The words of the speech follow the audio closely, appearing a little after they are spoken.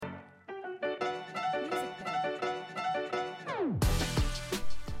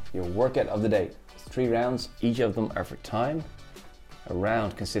your workout of the day. It's 3 rounds, each of them are for time. A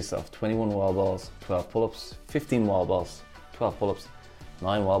round consists of 21 wall balls, 12 pull-ups, 15 wall balls, 12 pull-ups,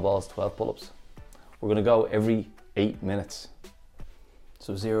 9 wall balls, 12 pull-ups. We're going to go every 8 minutes.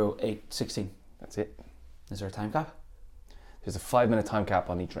 So 0, 8, 16. That's it. Is there a time cap? There's a 5-minute time cap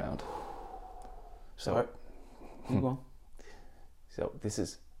on each round. So, Keep going. So this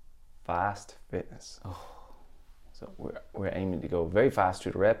is fast fitness. So we're aiming to go very fast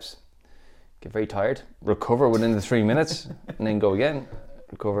through the reps, get very tired, recover within the 3 minutes, and then go again,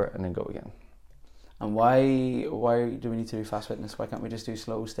 recover, and then go again. And why do we need to do fast fitness? Why can't we just do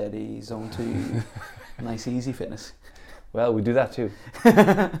slow, steady, zone 2, nice, easy fitness? Well, we do that too.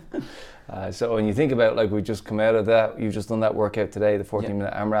 So when you think about, like, we just come out of that, you've just done that workout today, the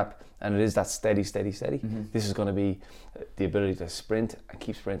 14-minute AMRAP, and it is that steady. Mm-hmm. This is going to be the ability to sprint and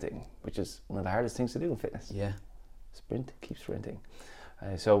keep sprinting, which is one of the hardest things to do in fitness. Yeah. Sprint, keep sprinting.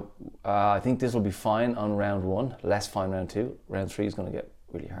 So I think this will be fine on round 1, less fine round 2. Round 3 is going to get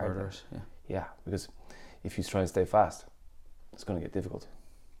really hard. Murderous, yeah. Yeah, because if you try and stay fast, it's going to get difficult.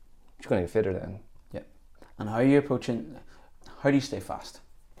 You're going to get fitter then. Yeah. And how are you approaching, how do you stay fast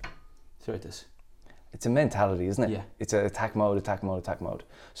throughout this? It's a mentality, isn't it? Yeah. It's an attack mode.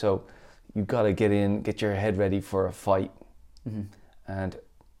 So you've got to get your head ready for a fight. Mm-hmm. And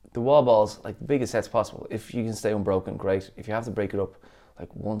the wall balls, like the biggest sets possible. If you can stay unbroken, great. If you have to break it up,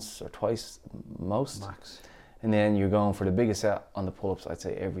 like once or twice most. Max. And then you're going for the biggest set on the pull-ups, I'd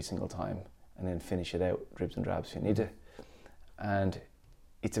say, every single time. And then finish it out, dribs and drabs if you need to. And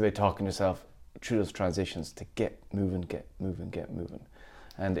it's about talking yourself through those transitions to get moving.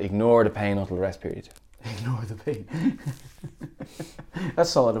 And ignore the pain until the rest period. Ignore the pain. That's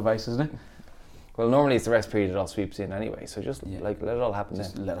solid advice, isn't it? Well, normally it's the rest period that all sweeps in anyway, so just let it all happen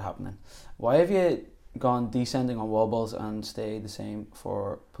Just then. let it happen then. Why have you gone descending on wall balls and stayed the same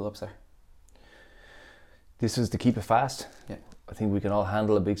for pull-ups there? This is to keep it fast. Yeah. I think we can all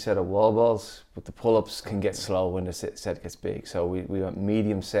handle a big set of wall balls, but the pull-ups can get slow when the set gets big. So we went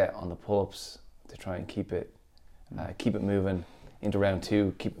medium set on the pull-ups to try and keep it moving into round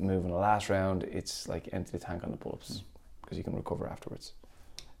 2, keep it moving. The last round, it's like empty the tank on the pull-ups because you can recover afterwards.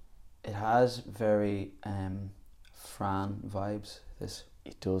 It has very Fran vibes, this.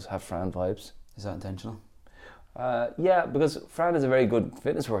 It does have Fran vibes. Is that intentional? Yeah, because Fran is a very good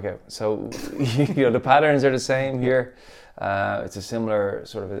fitness workout. So the patterns are the same here. It's a similar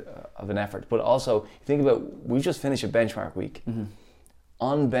sort of an effort. But also, you think about, we just finished a benchmark week. Mm-hmm.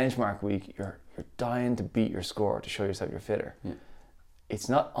 On benchmark week, you're dying to beat your score to show yourself you're fitter. Yeah. It's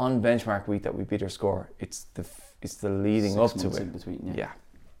not on benchmark week that we beat our score. It's the leading up to it. In between, yeah.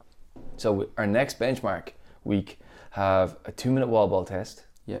 So our next benchmark week have a 2-minute wall ball test.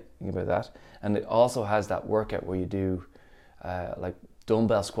 Yeah. Think about that. And it also has that workout where you do like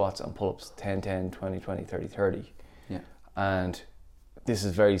dumbbell squats and pull-ups, 10, 20, 30. Yeah. And this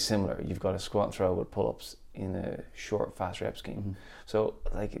is very similar. You've got a squat and throw with pull-ups in a short, fast rep scheme. Mm-hmm. So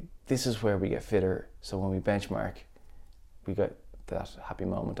like this is where we get fitter. So when we benchmark, we get that happy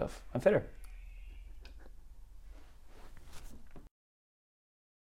moment of, I'm fitter.